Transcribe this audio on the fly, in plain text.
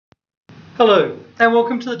Hello and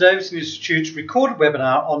welcome to the Davidson Institute's recorded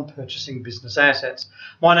webinar on purchasing business assets.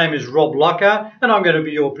 My name is Rob Locker and I'm going to be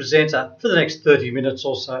your presenter for the next 30 minutes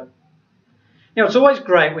or so. Now, it's always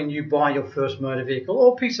great when you buy your first motor vehicle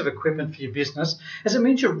or piece of equipment for your business, as it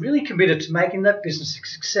means you're really committed to making that business a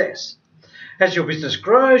success. As your business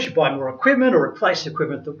grows, you buy more equipment or replace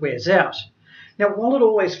equipment that wears out. Now, while it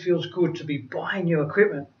always feels good to be buying new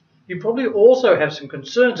equipment, you probably also have some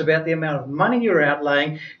concerns about the amount of money you're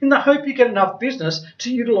outlaying in the hope you get enough business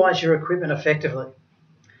to utilise your equipment effectively.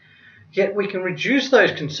 Yet we can reduce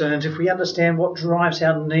those concerns if we understand what drives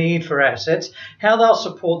our need for assets, how they'll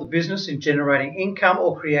support the business in generating income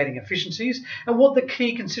or creating efficiencies, and what the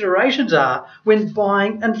key considerations are when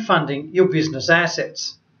buying and funding your business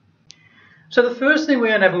assets. So the first thing we're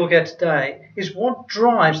going to have a look at today is what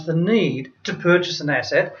drives the need to purchase an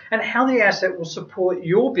asset and how the asset will support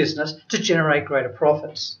your business to generate greater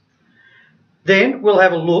profits. Then we'll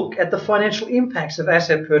have a look at the financial impacts of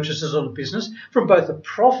asset purchases on a business from both a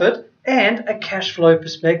profit and a cash flow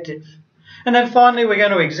perspective. And then finally, we're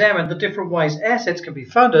going to examine the different ways assets can be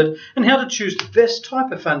funded and how to choose the best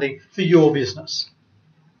type of funding for your business.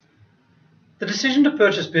 The decision to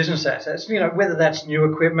purchase business assets, whether that's new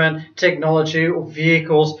equipment, technology or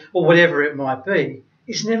vehicles or whatever it might be,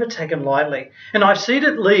 is never taken lightly. And I've seen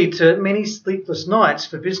it lead to many sleepless nights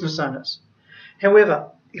for business owners.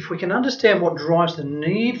 However, if we can understand what drives the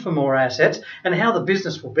need for more assets and how the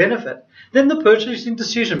business will benefit, then the purchasing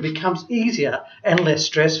decision becomes easier and less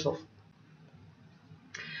stressful.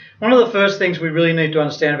 One of the first things we really need to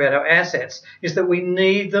understand about our assets is that we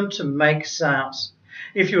need them to make sales.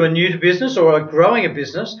 If you are new to business or are growing a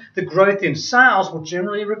business, the growth in sales will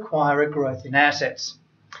generally require a growth in assets.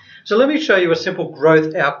 So let me show you a simple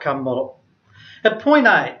growth outcome model. At point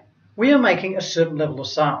A, we are making a certain level of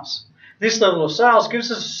sales. This level of sales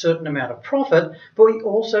gives us a certain amount of profit, but we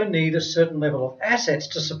also need a certain level of assets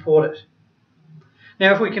to support it.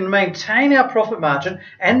 Now, if we can maintain our profit margin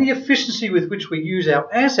and the efficiency with which we use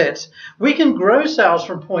our assets, we can grow sales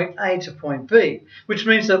from point A to point B, which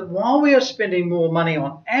means that while we are spending more money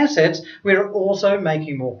on assets, we are also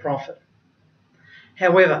making more profit.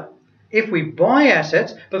 However, if we buy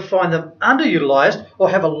assets but find them underutilized or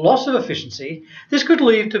have a loss of efficiency, this could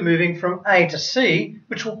lead to moving from A to C,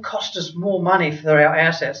 which will cost us more money for our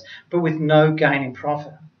assets, but with no gain in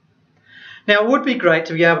profit. Now, it would be great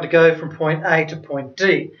to be able to go from point A to point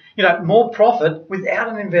D, more profit without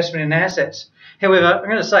an investment in assets. However, I'm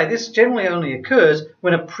going to say this generally only occurs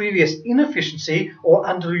when a previous inefficiency or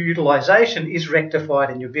underutilization is rectified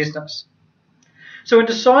in your business. So in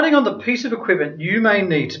deciding on the piece of equipment you may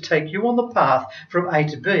need to take you on the path from A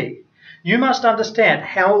to B, you must understand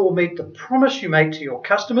how it will meet the promise you make to your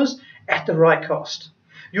customers at the right cost.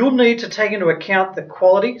 You'll need to take into account the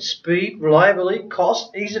quality, speed, reliability,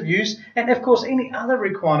 cost, ease of use, and of course any other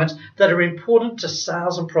requirements that are important to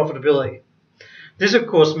sales and profitability. This of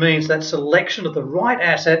course means that selection of the right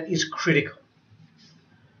asset is critical.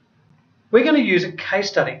 We're going to use a case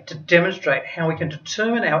study to demonstrate how we can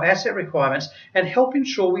determine our asset requirements and help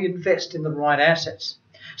ensure we invest in the right assets.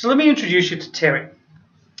 So let me introduce you to Terry.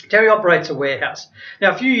 Terry operates a warehouse.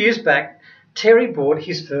 Now, a few years back, Terry bought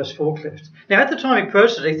his first forklift. Now, at the time he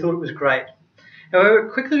purchased it, he thought it was great. However,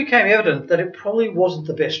 it quickly became evident that it probably wasn't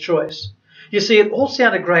the best choice. You see, it all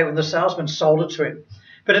sounded great when the salesman sold it to him,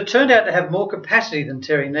 but it turned out to have more capacity than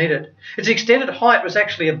Terry needed. Its extended height was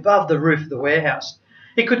actually above the roof of the warehouse.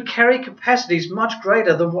 It could carry capacities much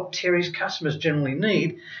greater than what Terry's customers generally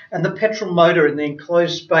need, and the petrol motor in the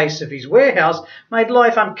enclosed space of his warehouse made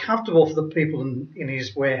life uncomfortable for the people in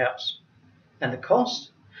his warehouse. And the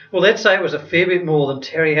cost? Well, let's say it was a fair bit more than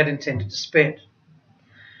Terry had intended to spend.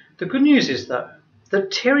 The good news is, though,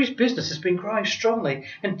 that Terry's business has been growing strongly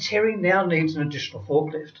and Terry now needs an additional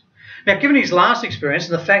forklift. Now, given his last experience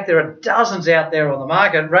and the fact there are dozens out there on the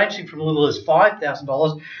market ranging from as little as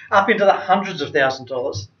 $5,000 up into the hundreds of thousands of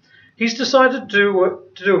dollars, he's decided to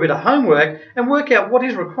do a bit of homework and work out what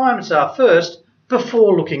his requirements are first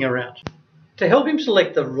before looking around. To help him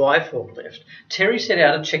select the right forklift, Terry set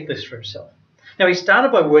out a checklist for himself. Now, he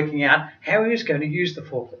started by working out how he was going to use the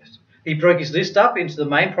forklift. He broke his list up into the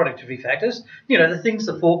main productivity factors, the things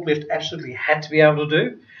the forklift absolutely had to be able to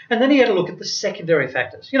do. And then he had a look at the secondary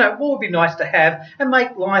factors, what would be nice to have and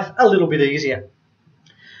make life a little bit easier.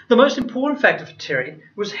 The most important factor for Terry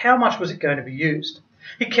was how much was it going to be used.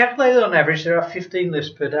 He calculated on average there are 15 lifts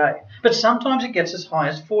per day, but sometimes it gets as high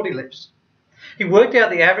as 40 lifts. He worked out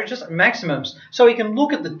the averages and maximums so he can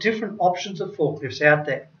look at the different options of forklifts out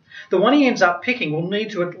there. The one he ends up picking will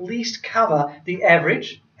need to at least cover the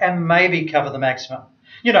average and maybe cover the maximum.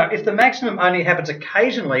 You know, if the maximum only happens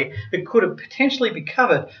occasionally, it could potentially be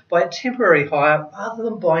covered by a temporary hire rather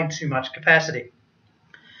than buying too much capacity.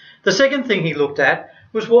 The second thing he looked at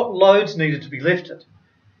was what loads needed to be lifted.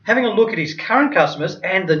 Having a look at his current customers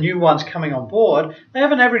and the new ones coming on board, they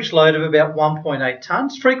have an average load of about 1.8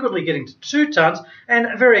 tonnes, frequently getting to 2 tonnes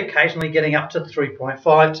and very occasionally getting up to 3.5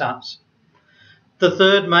 tonnes. The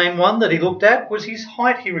third main one that he looked at was his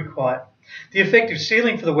height he required. The effective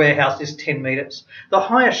ceiling for the warehouse is 10 metres. The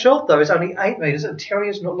higher shelf, though, is only 8 metres, and Terry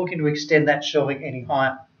is not looking to extend that shelving any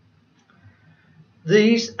higher.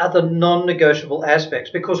 These are the non-negotiable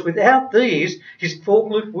aspects, because without these, his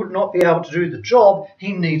forklift would not be able to do the job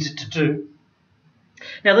he needs it to do.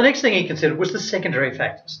 Now, the next thing he considered was the secondary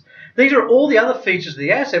factors. These are all the other features of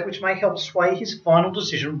the asset which may help sway his final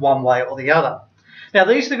decision one way or the other. Now,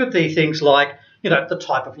 these could be things like, the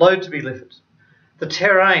type of load to be lifted, the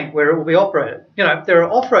terrain where it will be operated. There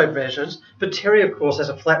are off-road versions, but Terry, of course, has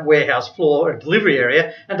a flat warehouse floor and delivery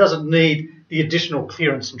area and doesn't need the additional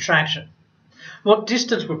clearance and traction. What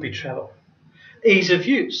distance would be travelled? Ease of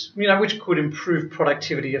use, which could improve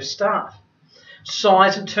productivity of staff.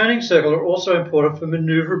 Size and turning circle are also important for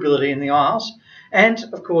manoeuvrability in the aisles. And,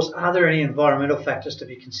 of course, are there any environmental factors to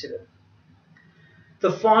be considered?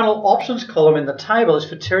 The final options column in the table is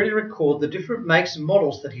for Terry to record the different makes and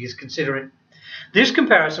models that he is considering. This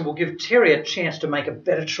comparison will give Terry a chance to make a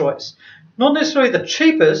better choice. Not necessarily the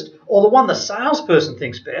cheapest or the one the salesperson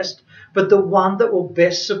thinks best, but the one that will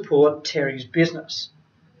best support Terry's business.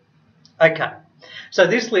 Okay, so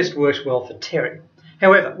this list works well for Terry.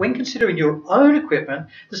 However, when considering your own equipment,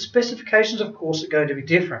 the specifications, of course, are going to be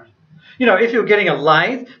different. If you're getting a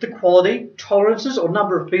lathe, the quality, tolerances, or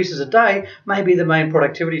number of pieces a day may be the main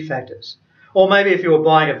productivity factors. Or maybe if you're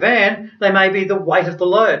buying a van, they may be the weight of the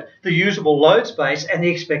load, the usable load space, and the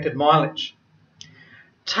expected mileage.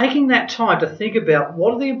 Taking that time to think about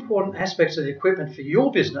what are the important aspects of the equipment for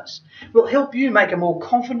your business will help you make a more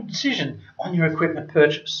confident decision on your equipment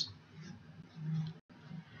purchase.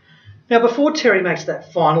 Now, before Terry makes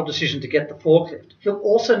that final decision to get the forklift, he'll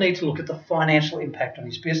also need to look at the financial impact on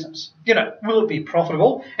his business. Will it be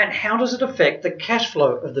profitable, and how does it affect the cash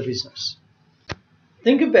flow of the business?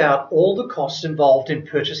 Think about all the costs involved in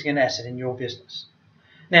purchasing an asset in your business.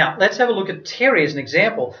 Now, let's have a look at Terry as an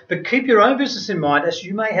example, but keep your own business in mind as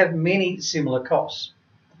you may have many similar costs.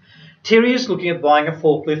 Terry is looking at buying a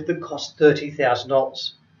forklift that costs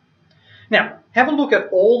 $30,000. Now, have a look at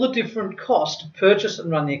all the different costs to purchase and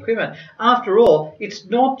run the equipment. After all, it's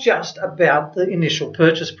not just about the initial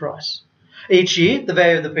purchase price. Each year, the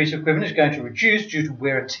value of the piece of equipment is going to reduce due to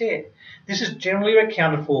wear and tear. This is generally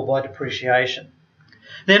accounted for by depreciation.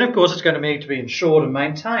 Then, of course, it's going to need to be insured and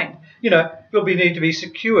maintained. It'll need to be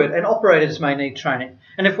secured, and operators may need training.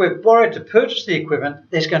 And if we're borrowed to purchase the equipment,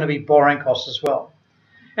 there's going to be borrowing costs as well.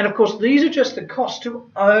 And, of course, these are just the costs to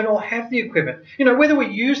own or have the equipment. Whether we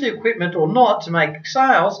use the equipment or not to make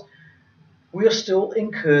sales, we'll still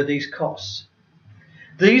incur these costs.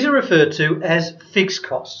 These are referred to as fixed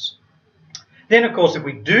costs. Then, of course, if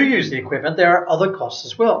we do use the equipment, there are other costs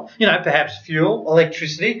as well. Perhaps fuel,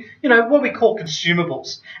 electricity, what we call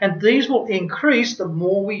consumables. And these will increase the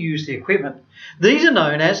more we use the equipment. These are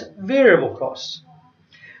known as variable costs.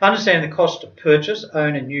 Understanding the cost to purchase,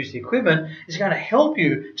 own and use the equipment is going to help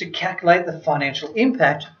you to calculate the financial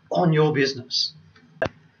impact on your business.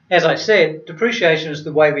 As I said, depreciation is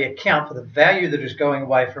the way we account for the value that is going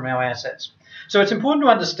away from our assets. So it's important to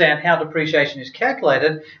understand how depreciation is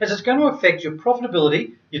calculated, as it's going to affect your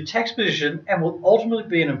profitability, your tax position, and will ultimately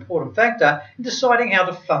be an important factor in deciding how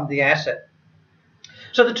to fund the asset.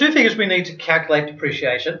 So the two figures we need to calculate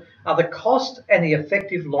depreciation are the cost and the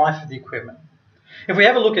effective life of the equipment. If we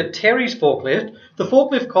have a look at Terry's forklift, the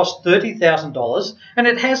forklift costs $30,000 and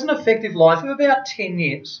it has an effective life of about 10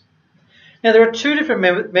 years. Now, there are two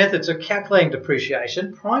different methods of calculating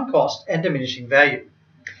depreciation: prime cost and diminishing value.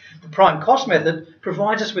 The prime cost method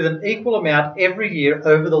provides us with an equal amount every year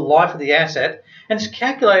over the life of the asset, and is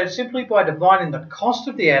calculated simply by dividing the cost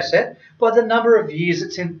of the asset by the number of years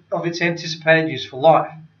of its anticipated useful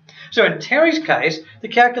life. So in Terry's case, the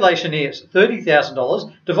calculation is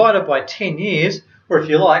 $30,000 divided by 10 years, or if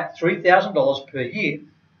you like, $3,000 per year.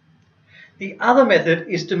 The other method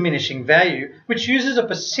is diminishing value, which uses a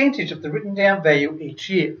percentage of the written down value each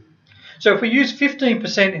year. So if we use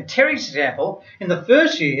 15% in Terry's example, in the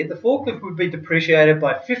first year, the forklift would be depreciated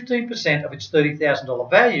by 15% of its $30,000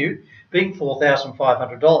 value, being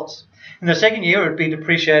 $4,500. In the second year, it would be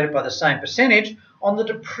depreciated by the same percentage on the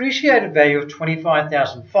depreciated value of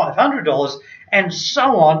 $25,500, and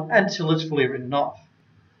so on until it's fully written off.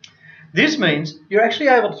 This means you're actually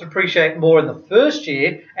able to depreciate more in the first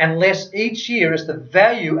year and less each year as the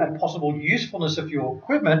value and possible usefulness of your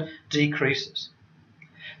equipment decreases.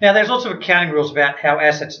 Now, there's lots of accounting rules about how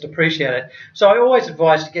assets are depreciated, so I always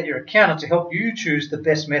advise to get your accountant to help you choose the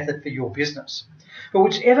best method for your business. But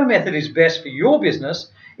whichever method is best for your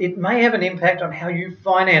business, it may have an impact on how you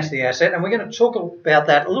finance the asset, and we're going to talk about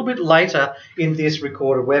that a little bit later in this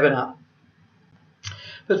recorded webinar.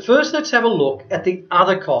 But first, let's have a look at the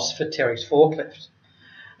other costs for Terry's forklift.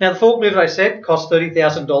 Now, the forklift, I said, costs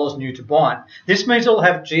 $30,000 new to buy. This means it'll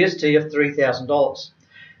have GST of $3,000.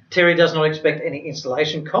 Terry does not expect any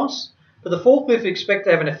installation costs, but the forklift we expect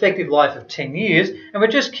to have an effective life of 10 years, and we're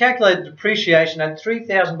just calculating depreciation at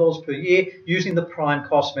 $3,000 per year using the prime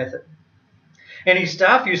cost method. Any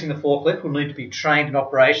staff using the forklift will need to be trained in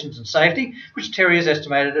operations and safety, which Terry has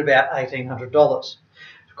estimated at about $1,800.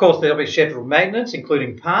 Of course, there'll be scheduled maintenance,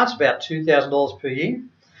 including parts, about $2,000 per year.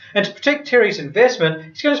 And to protect Terry's investment,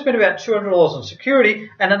 he's going to spend about $200 on security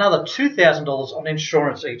and another $2,000 on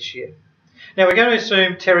insurance each year. Now, we're going to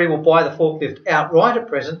assume Terry will buy the forklift outright at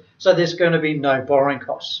present, so there's going to be no borrowing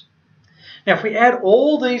costs. Now, if we add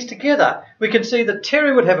all these together, we can see that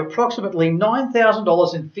Terry would have approximately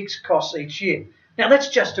 $9,000 in fixed costs each year. Now, that's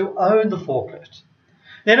just to own the forklift.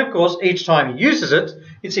 Then, of course, each time he uses it,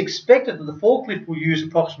 it's expected that the forklift will use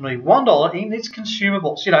approximately $1 in its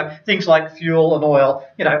consumables, things like fuel and oil,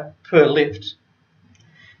 per lift.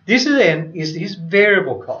 This then is his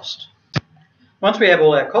variable cost. Once we have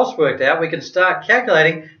all our costs worked out, we can start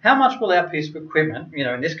calculating how much will our piece of equipment,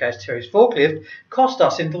 in this case Terry's forklift, cost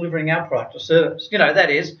us in delivering our product or service. That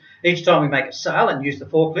is, each time we make a sale and use the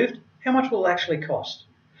forklift, how much will it actually cost?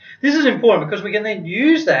 This is important because we can then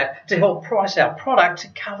use that to help price our product to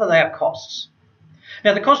cover our costs.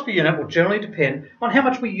 Now, the cost per unit will generally depend on how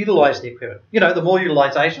much we utilise the equipment. The more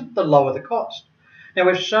utilisation, the lower the cost. Now,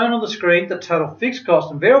 we've shown on the screen the total fixed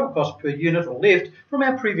cost and variable cost per unit or lift from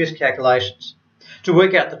our previous calculations. To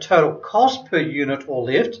work out the total cost per unit or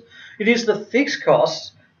lift, it is the fixed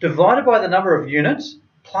costs divided by the number of units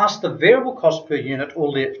plus the variable cost per unit or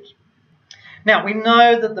lift. Now, we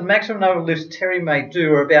know that the maximum number of lifts Terry may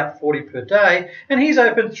do are about 40 per day, and he's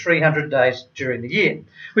open 300 days during the year,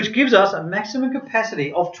 which gives us a maximum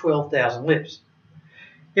capacity of 12,000 lifts.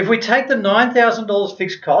 If we take the $9,000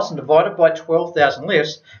 fixed cost and divide it by 12,000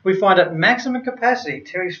 lifts, we find at maximum capacity,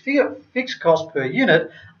 Terry's fixed cost per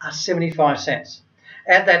unit are 75 cents.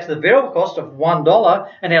 Add that to the variable cost of $1,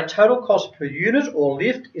 and our total cost per unit or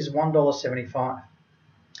lift is $1.75.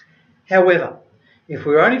 However, if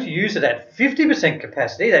we were only to use it at 50%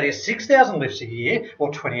 capacity, that is 6,000 lifts a year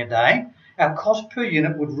or 20 a day, our cost per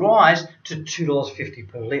unit would rise to $2.50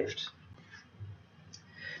 per lift.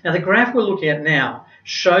 Now, the graph we're looking at now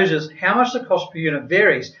shows us how much the cost per unit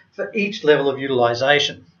varies for each level of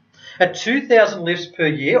utilisation. At 2,000 lifts per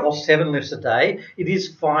year or 7 lifts a day, it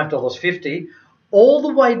is $5.50, all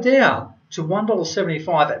the way down to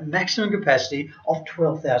 $1.75 at maximum capacity of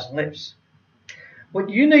 12,000 lifts. What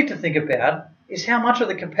you need to think about is how much of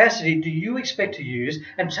the capacity do you expect to use,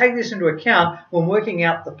 and take this into account when working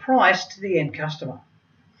out the price to the end customer.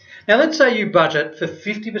 Now, let's say you budget for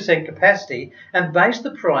 50% capacity and base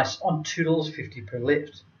the price on $2.50 per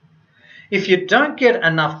lift. If you don't get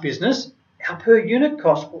enough business, our per unit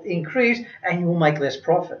cost will increase and you will make less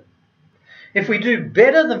profit. If we do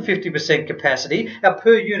better than 50% capacity, our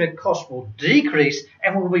per unit cost will decrease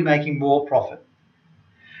and we'll be making more profit.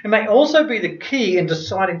 It may also be the key in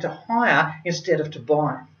deciding to hire instead of to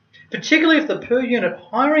buy, particularly if the per unit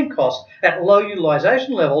hiring cost at low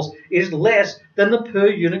utilisation levels is less than the per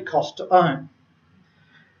unit cost to own.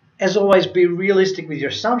 As always, be realistic with your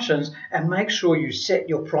assumptions and make sure you set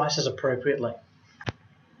your prices appropriately.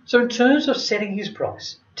 So in terms of setting his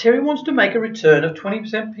price, Terry wants to make a return of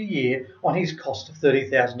 20% per year on his cost of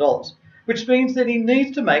 $30,000, which means that he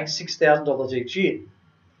needs to make $6,000 each year.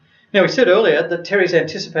 Now, we said earlier that Terry's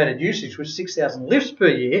anticipated usage was 6,000 lifts per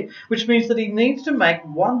year, which means that he needs to make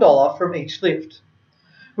 $1 from each lift.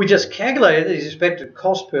 We just calculated that his expected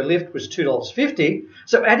cost per lift was $2.50,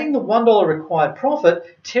 so adding the $1 required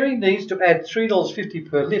profit, Terry needs to add $3.50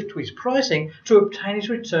 per lift to his pricing to obtain his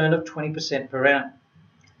return of 20% per annum.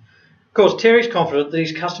 Of course, Terry's confident that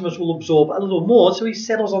his customers will absorb a little more, so he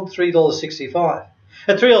settles on $3.65.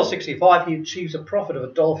 At $3.65, he achieves a profit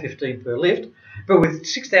of $1.15 per lift, but with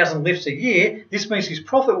 6,000 lifts a year, this means his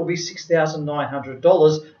profit will be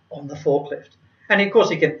 $6,900 on the forklift. And of course,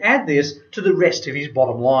 he can add this to the rest of his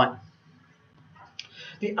bottom line.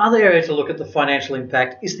 The other area to look at the financial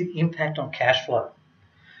impact is the impact on cash flow.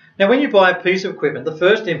 Now, when you buy a piece of equipment, the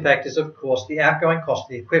first impact is, of course, the outgoing cost of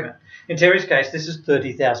the equipment. In Terry's case, this is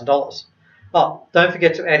 $30,000. Oh, don't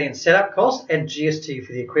forget to add in setup costs and GST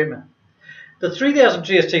for the equipment. The 3,000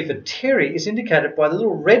 GST for Terry is indicated by the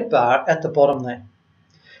little red bar at the bottom there.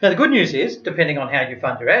 Now the good news is, depending on how you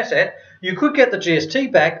fund your asset, you could get the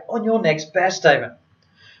GST back on your next BAS statement.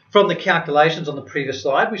 From the calculations on the previous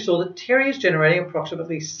slide, we saw that Terry is generating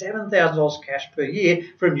approximately $7,000 cash per year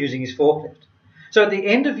from using his forklift. So at the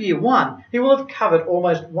end of year one, he will have covered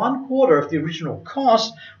almost 1/4 of the original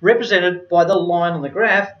cost represented by the line on the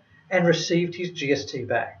graph and received his GST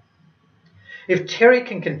back. If Terry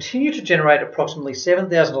can continue to generate approximately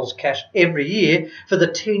 $7,000 cash every year for the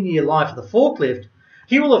 10-year life of the forklift,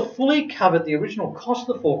 he will have fully covered the original cost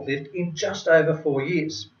of the forklift in just over 4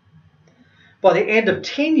 years. By the end of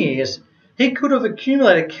 10 years, he could have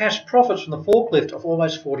accumulated cash profits from the forklift of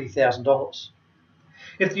almost $40,000.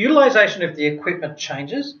 If the utilization of the equipment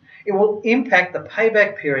changes, it will impact the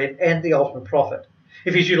payback period and the ultimate profit.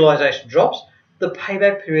 If his utilization drops, the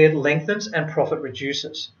payback period lengthens and profit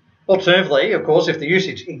reduces. Alternatively, of course, if the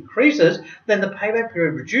usage increases, then the payback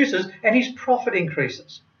period reduces and his profit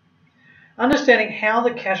increases. Understanding how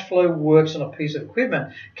the cash flow works on a piece of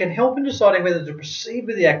equipment can help in deciding whether to proceed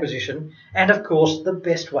with the acquisition and, of course, the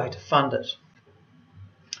best way to fund it.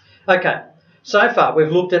 Okay, so far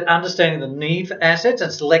we've looked at understanding the need for assets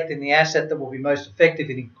and selecting the asset that will be most effective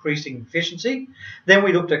in increasing efficiency. Then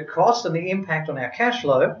we looked at costs and the impact on our cash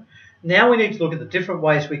flow. Now we need to look at the different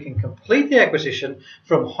ways we can complete the acquisition,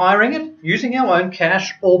 from hiring it, using our own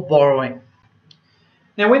cash, or borrowing.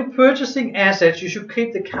 Now, when purchasing assets, you should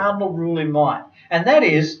keep the cardinal rule in mind, and that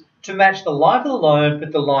is to match the life of the loan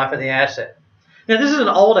with the life of the asset. Now, this is an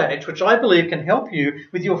old adage which I believe can help you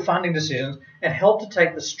with your funding decisions and help to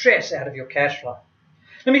take the stress out of your cash flow.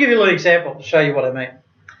 Let me give you a little example to show you what I mean.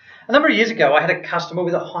 A number of years ago, I had a customer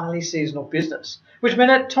with a highly seasonal business, which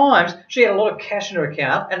meant at times she had a lot of cash in her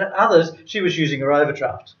account and at others she was using her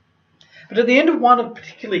overdraft. But at the end of one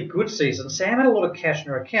particularly good season, Sam had a lot of cash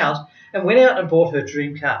in her account and went out and bought her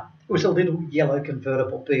dream car. It was a little yellow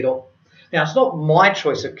convertible Beetle. Now, it's not my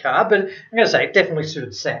choice of car, but I'm going to say it definitely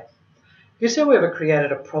suited Sam. This, however,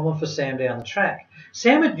 created a problem for Sam down the track.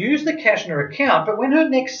 Sam had used the cash in her account, but when her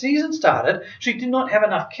next season started, she did not have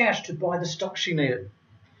enough cash to buy the stock she needed.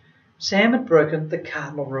 Sam had broken the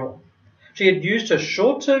cardinal rule. She had used her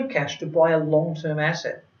short-term cash to buy a long-term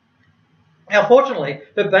asset. Now, fortunately,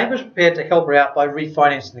 her bank was prepared to help her out by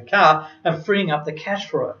refinancing the car and freeing up the cash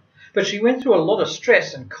for her. But she went through a lot of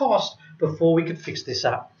stress and cost before we could fix this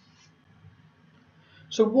up.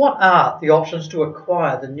 So what are the options to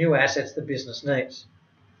acquire the new assets the business needs?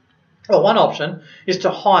 Well, one option is to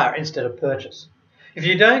hire instead of purchase. If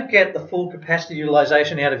you don't get the full capacity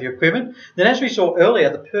utilization out of your equipment, then as we saw earlier,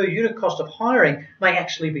 the per unit cost of hiring may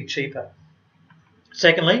actually be cheaper.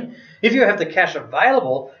 Secondly, if you have the cash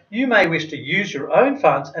available, you may wish to use your own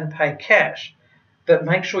funds and pay cash, but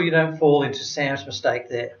make sure you don't fall into Sam's mistake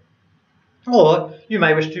there. Or you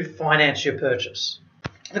may wish to finance your purchase.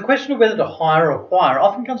 The question of whether to hire or acquire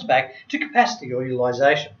often comes back to capacity or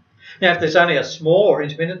utilization. Now, if there's only a small or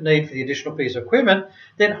intermittent need for the additional piece of equipment,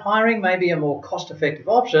 then hiring may be a more cost-effective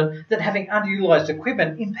option than having underutilized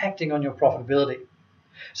equipment impacting on your profitability.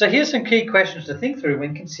 So here's some key questions to think through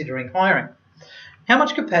when considering hiring. How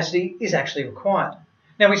much capacity is actually required?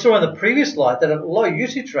 Now, we saw in the previous slide that at low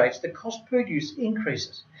usage rates, the cost per use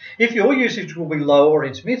increases. If your usage will be low or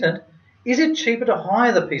intermittent, is it cheaper to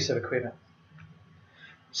hire the piece of equipment?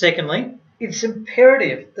 Secondly, it's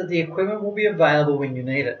imperative that the equipment will be available when you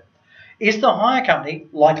need it. Is the hire company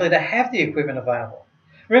likely to have the equipment available?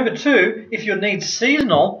 Remember too, if your needs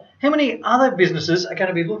seasonal, how many other businesses are going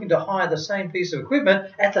to be looking to hire the same piece of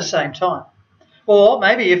equipment at the same time? Or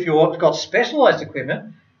maybe if you've got specialised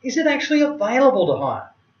equipment, is it actually available to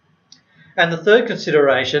hire? And the third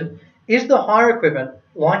consideration, is the hire equipment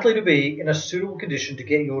likely to be in a suitable condition to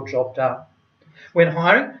get your job done? When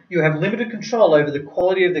hiring, you have limited control over the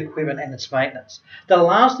quality of the equipment and its maintenance. The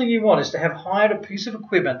last thing you want is to have hired a piece of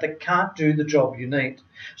equipment that can't do the job you need.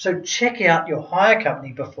 So check out your hire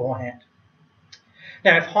company beforehand.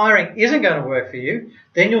 Now, if hiring isn't going to work for you,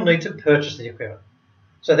 then you'll need to purchase the equipment.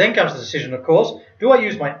 So then comes the decision, of course, do I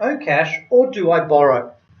use my own cash or do I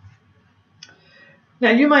borrow? Now,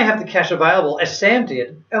 you may have the cash available, as Sam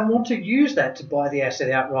did, and want to use that to buy the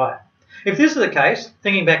asset outright. If this is the case,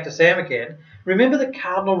 thinking back to Sam again, remember the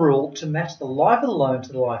cardinal rule to match the life of the loan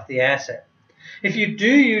to the life of the asset. If you do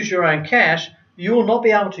use your own cash, you will not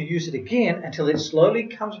be able to use it again until it slowly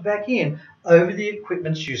comes back in over the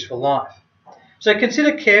equipment's useful life. So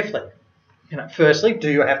consider carefully. Firstly,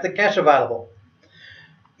 do you have the cash available?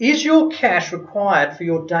 Is your cash required for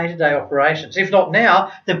your day-to-day operations? If not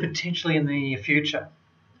now, then potentially in the near future.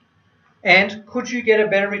 And could you get a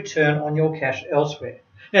better return on your cash elsewhere?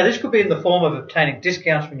 Now, this could be in the form of obtaining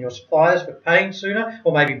discounts from your suppliers for paying sooner,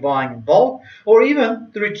 or maybe buying in bulk, or even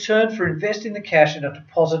the return for investing the cash in a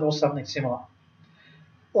deposit or something similar.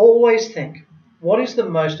 Always think, what is the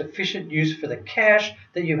most efficient use for the cash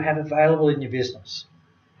that you have available in your business?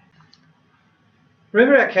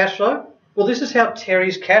 Remember our cash flow? Well, this is how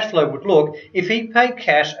Terry's cash flow would look if he paid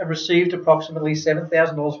cash and received approximately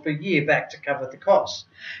 $7,000 per year back to cover the costs.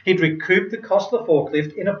 He'd recoup the cost of the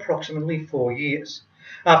forklift in approximately 4 years.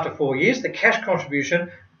 After 4 years, the cash contribution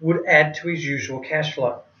would add to his usual cash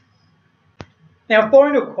flow. Now, if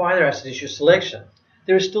borrowing to acquire the asset is your selection,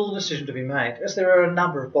 there is still a decision to be made, as there are a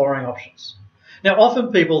number of borrowing options. Now,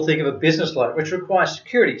 often people think of a business loan which requires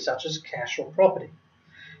security, such as cash or property.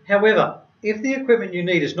 However, if the equipment you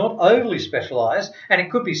need is not overly specialised and it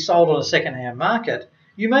could be sold on a second-hand market,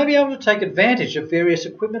 you may be able to take advantage of various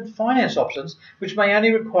equipment finance options which may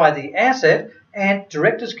only require the asset and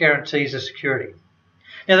director's guarantees as security.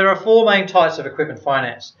 Now, there are 4 main types of equipment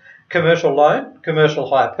finance: commercial loan, commercial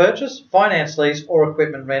hire purchase, finance lease, or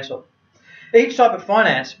equipment rental. Each type of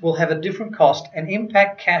finance will have a different cost and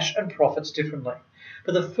impact cash and profits differently.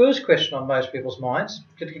 But the first question on most people's minds,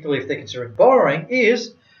 particularly if they're considering borrowing,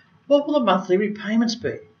 is what will the monthly repayments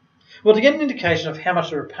be? Well, to get an indication of how much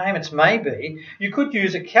the repayments may be, you could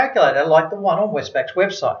use a calculator like the one on Westpac's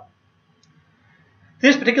website.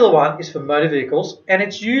 This particular one is for motor vehicles and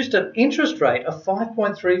it's used at an interest rate of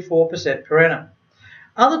 5.34% per annum.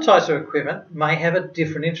 Other types of equipment may have a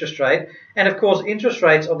different interest rate, and of course interest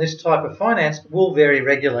rates on this type of finance will vary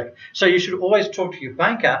regularly. So you should always talk to your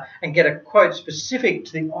banker and get a quote specific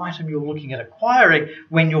to the item you're looking at acquiring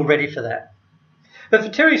when you're ready for that. But for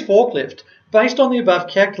Terry's forklift, based on the above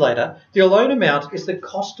calculator, the loan amount is the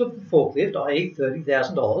cost of the forklift, i.e.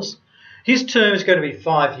 $30,000. His term is going to be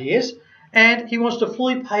 5 years, and he wants to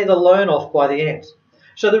fully pay the loan off by the end.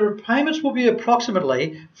 So the repayments will be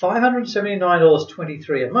approximately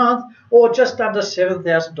 $579.23 a month, or just under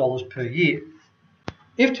 $7,000 per year.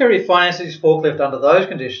 If Terry finances his forklift under those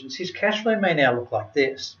conditions, his cash flow may now look like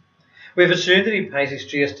this. We've assumed that he pays his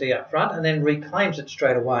GST up front and then reclaims it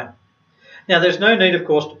straight away. Now, there's no need, of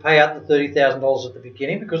course, to pay out the $30,000 at the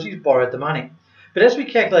beginning because he's borrowed the money. But as we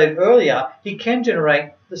calculated earlier, he can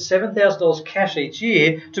generate the $7,000 cash each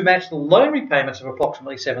year to match the loan repayments of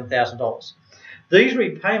approximately $7,000. These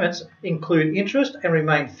repayments include interest and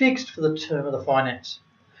remain fixed for the term of the finance.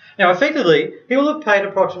 Now, effectively, he will have paid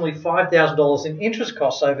approximately $5,000 in interest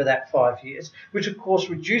costs over that 5 years, which of course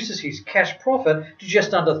reduces his cash profit to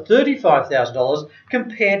just under $35,000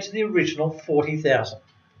 compared to the original $40,000.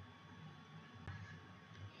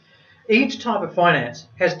 Each type of finance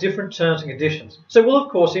has different terms and conditions, so will of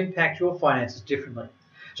course impact your finances differently.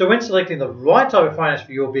 So when selecting the right type of finance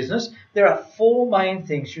for your business, there are 4 main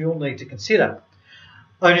things you'll need to consider: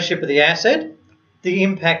 ownership of the asset, the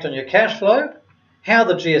impact on your cash flow, how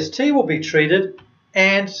the GST will be treated,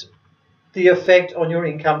 and the effect on your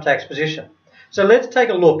income tax position. So let's take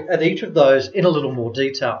a look at each of those in a little more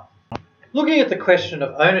detail. Looking at the question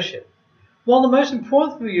of ownership, while the most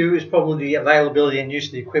important for you is probably the availability and use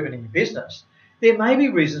of the equipment in your business, there may be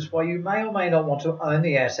reasons why you may or may not want to own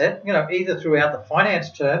the asset, either throughout the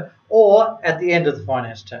finance term or at the end of the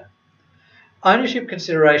finance term. Ownership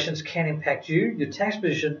considerations can impact you, your tax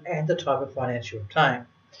position, and the type of finance you obtain.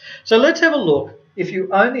 So let's have a look if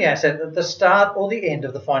you own the asset at the start or the end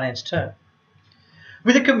of the finance term.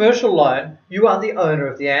 With a commercial loan, you are the owner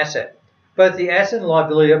of the asset. Both the asset and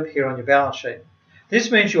liability appear on your balance sheet. This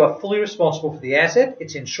means you are fully responsible for the asset,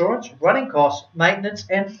 its insurance, running costs, maintenance,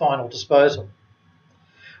 and final disposal.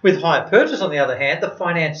 With hire purchase, on the other hand, the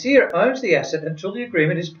financier owns the asset until the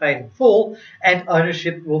agreement is paid in full, and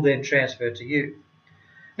ownership will then transfer to you.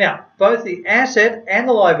 Now, both the asset and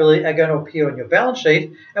the liability are going to appear on your balance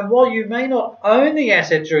sheet, and while you may not own the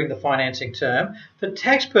asset during the financing term, for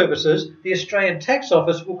tax purposes, the Australian Tax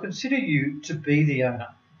Office will consider you to be the owner.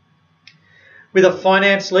 With a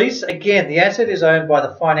finance lease, again, the asset is owned by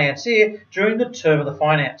the financier during the term of the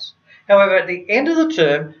finance. However, at the end of the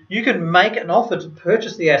term, you can make an offer to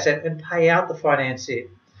purchase the asset and pay out the financier.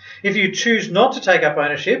 If you choose not to take up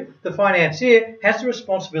ownership, the financier has the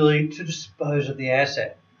responsibility to dispose of the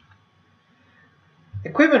asset.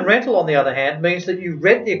 Equipment rental, on the other hand, means that you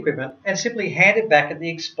rent the equipment and simply hand it back at the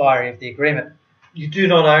expiry of the agreement. You do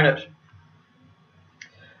not own it.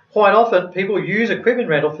 Quite often, people use equipment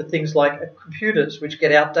rental for things like computers, which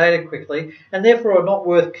get outdated quickly and therefore are not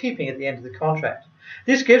worth keeping at the end of the contract.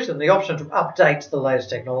 This gives them the option to update to the latest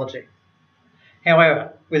technology.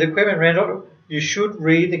 However, with equipment rental, you should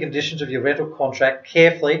read the conditions of your rental contract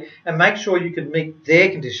carefully and make sure you can meet their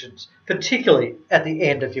conditions, particularly at the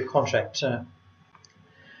end of your contract term.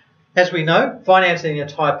 As we know, financing an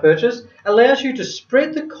entire purchase allows you to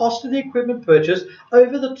spread the cost of the equipment purchase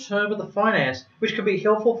over the term of the finance, which can be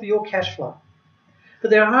helpful for your cash flow. But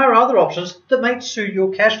there are other options that may suit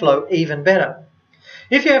your cash flow even better.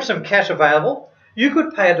 If you have some cash available, you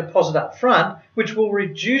could pay a deposit up front, which will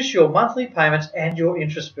reduce your monthly payments and your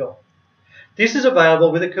interest bill. This is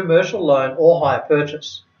available with a commercial loan or hire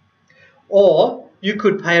purchase. Or you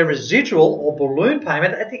could pay a residual or balloon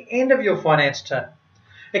payment at the end of your finance term.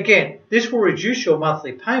 Again, this will reduce your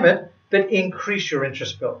monthly payment but increase your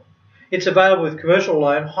interest bill. It's available with commercial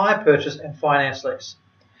loan, hire purchase and finance lease.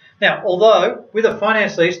 Now, although with a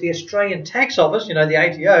finance lease, the Australian Tax Office, the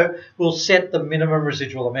ATO, will set the minimum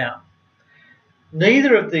residual amount.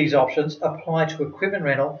 Neither of these options apply to equipment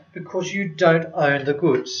rental because you don't own the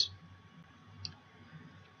goods.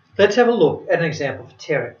 Let's have a look at an example for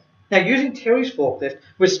Terry. Now, using Terry's forklift,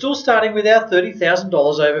 we're still starting with our $30,000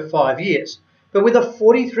 over 5 years, but with a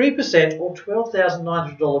 43% or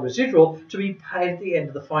 $12,900 residual to be paid at the end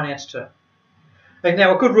of the finance term.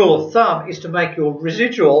 Now, a good rule of thumb is to make your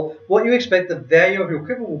residual what you expect the value of your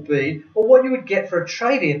equipment will be or what you would get for a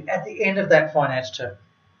trade-in at the end of that finance term.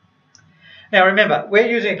 Now remember, we're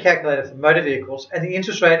using a calculator for motor vehicles and the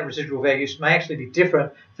interest rate and residual values may actually be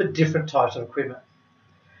different for different types of equipment.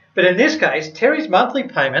 But in this case, Terry's monthly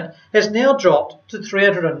payment has now dropped to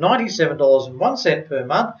 $397.01 per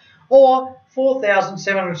month or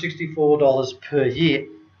 $4,764 per year.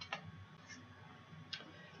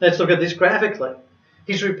 Let's look at this graphically.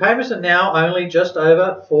 His repayments are now only just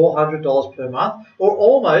over $400 per month or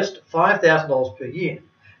almost $5,000 per year.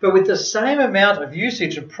 But with the same amount of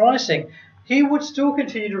usage and pricing, he would still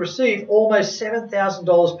continue to receive almost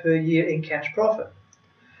 $7,000 per year in cash profit.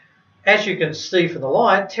 As you can see from the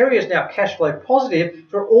line, Terry is now cash flow positive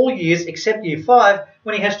for all years except year 5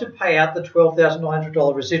 when he has to pay out the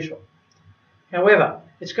 $12,900 residual. However,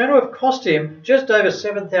 it's going to have cost him just over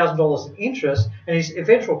 $7,000 in interest and his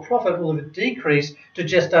eventual profit will have decreased to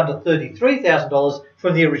just under $33,000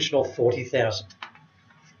 from the original $40,000.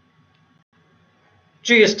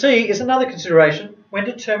 GST is another consideration when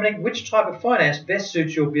determining which type of finance best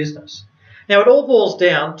suits your business. Now, it all boils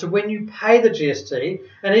down to when you pay the GST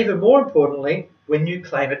and even more importantly, when you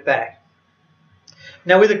claim it back.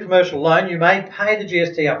 Now, with a commercial loan, you may pay the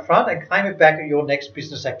GST up front and claim it back at your next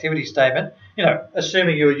business activity statement,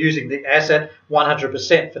 assuming you're using the asset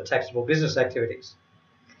 100% for taxable business activities.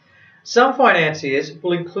 Some financiers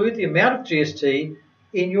will include the amount of GST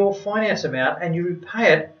in your finance amount and you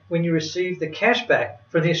repay it when you receive the cash back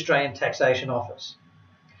from the Australian Taxation Office.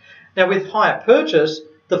 Now, with hire purchase,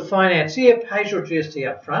 the financier pays your GST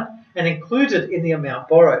up front and includes it in the amount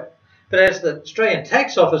borrowed. But as the Australian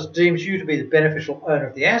Tax Office deems you to be the beneficial owner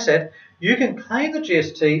of the asset, you can claim the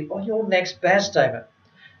GST on your next BAS statement.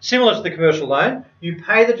 Similar to the commercial loan, you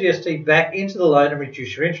pay the GST back into the loan and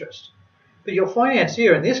reduce your interest. But your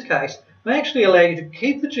financier in this case may actually allow you to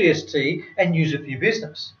keep the GST and use it for your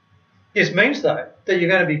business. This means, though, that you're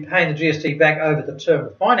going to be paying the GST back over the term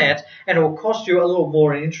of the finance and it will cost you a little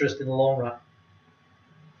more in interest in the long run.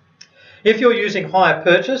 If you're using hire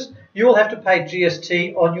purchase, you will have to pay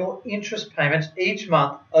GST on your interest payments each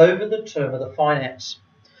month over the term of the finance.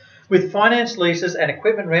 With finance leases and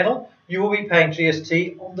equipment rental, you will be paying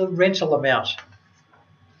GST on the rental amount.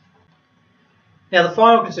 Now, the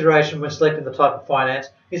final consideration when selecting the type of finance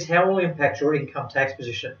is how it will impact your income tax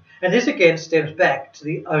position. And this again stems back to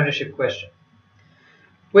the ownership question.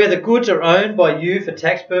 Where the goods are owned by you for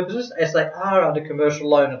tax purposes, as they are under commercial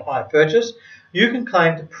loan and hire purchase, you can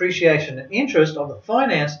claim depreciation and interest on the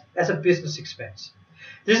finance as a business expense.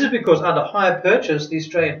 This is because under hire purchase, the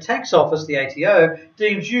Australian Tax Office, the ATO,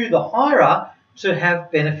 deems you, the hirer, to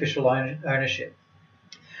have beneficial ownership.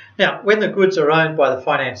 Now, when the goods are owned by the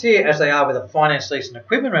financier, as they are with a finance lease and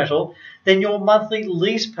equipment rental, then your monthly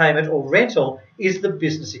lease payment or rental is the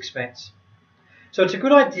business expense. So it's a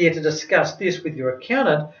good idea to discuss this with your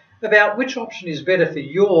accountant about which option is better for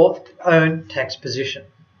your own tax position.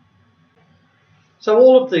 So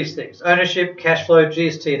all of these things, ownership, cash flow,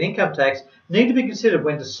 GST and income tax, need to be considered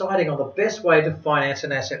when deciding on the best way to finance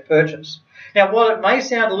an asset purchase. Now, while it may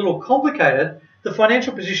sound a little complicated, the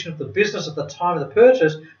financial position of the business at the time of the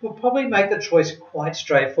purchase will probably make the choice quite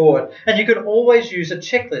straightforward. And you can always use a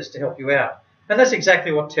checklist to help you out. And that's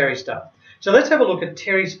exactly what Terry's done. So let's have a look at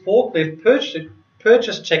Terry's forklift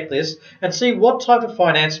purchase checklist and see what type of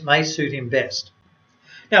finance may suit him best.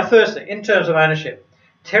 Now, firstly, in terms of ownership,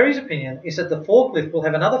 Terry's opinion is that the forklift will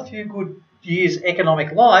have another few good years'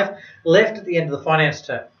 economic life left at the end of the finance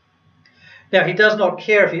term. Now, he does not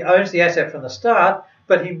care if he owns the asset from the start,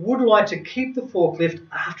 but he would like to keep the forklift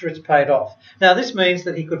after it's paid off. Now, this means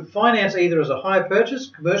that he could finance either as a hire purchase,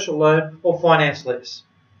 commercial loan, or finance lease.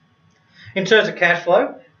 In terms of cash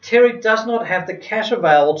flow, Terry does not have the cash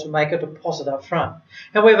available to make a deposit up front.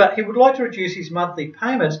 However, he would like to reduce his monthly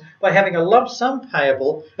payments by having a lump sum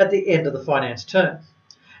payable at the end of the finance term.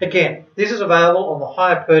 Again, this is available on the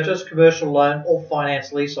hire purchase, commercial loan, or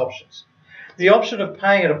finance lease options. The option of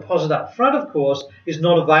paying a deposit up front, of course, is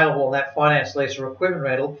not available on that finance lease or equipment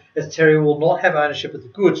rental, as Terry will not have ownership of the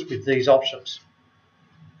goods with these options.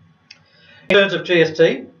 In terms of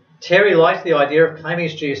GST, Terry likes the idea of claiming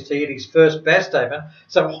his GST at his first BAS statement,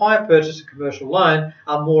 so hire purchase and commercial loan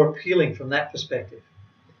are more appealing from that perspective.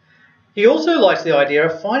 He also likes the idea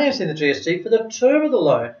of financing the GST for the term of the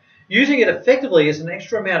loan, using it effectively as an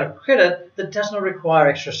extra amount of credit that does not require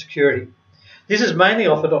extra security. This is mainly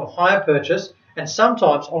offered on hire purchase and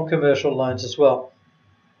sometimes on commercial loans as well.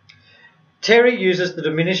 Terry uses the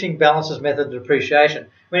diminishing balances method of depreciation,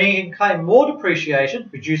 meaning he can claim more depreciation,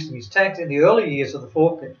 reducing his tax in the early years of the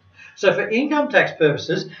forklift. So for income tax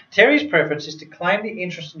purposes, Terry's preference is to claim the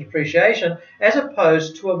interest and depreciation as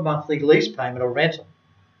opposed to a monthly lease payment or rental.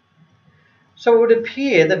 So it would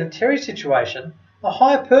appear that in Terry's situation, a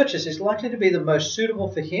hire purchase is likely to be the most suitable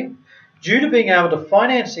for him due to being able to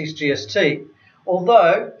finance his GST,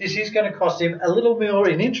 although this is going to cost him a little more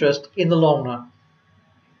in interest in the long run.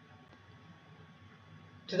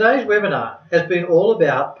 Today's webinar has been all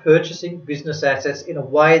about purchasing business assets in a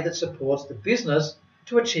way that supports the business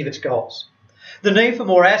to achieve its goals. The need for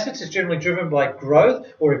more assets is generally driven by growth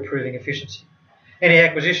or improving efficiency. Any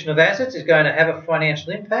acquisition of assets is going to have a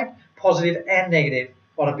financial impact, positive and negative,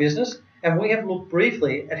 on a business, and we have looked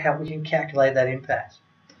briefly at how we can calculate that impact.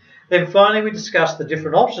 Then finally, we discussed the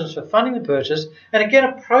different options for funding the purchase and again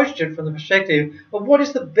approached it from the perspective of what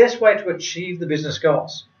is the best way to achieve the business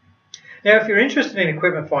goals. Now, if you're interested in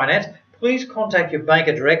equipment finance, please contact your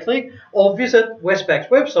banker directly or visit Westpac's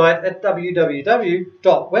website at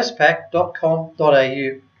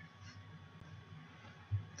www.westpac.com.au.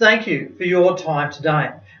 Thank you for your time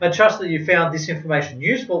today. I trust that you found this information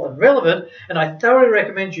useful and relevant, and I thoroughly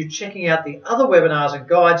recommend you checking out the other webinars and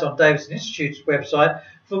guides on Davidson Institute's website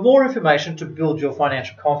for more information to build your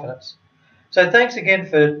financial confidence. So thanks again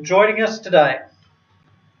for joining us today.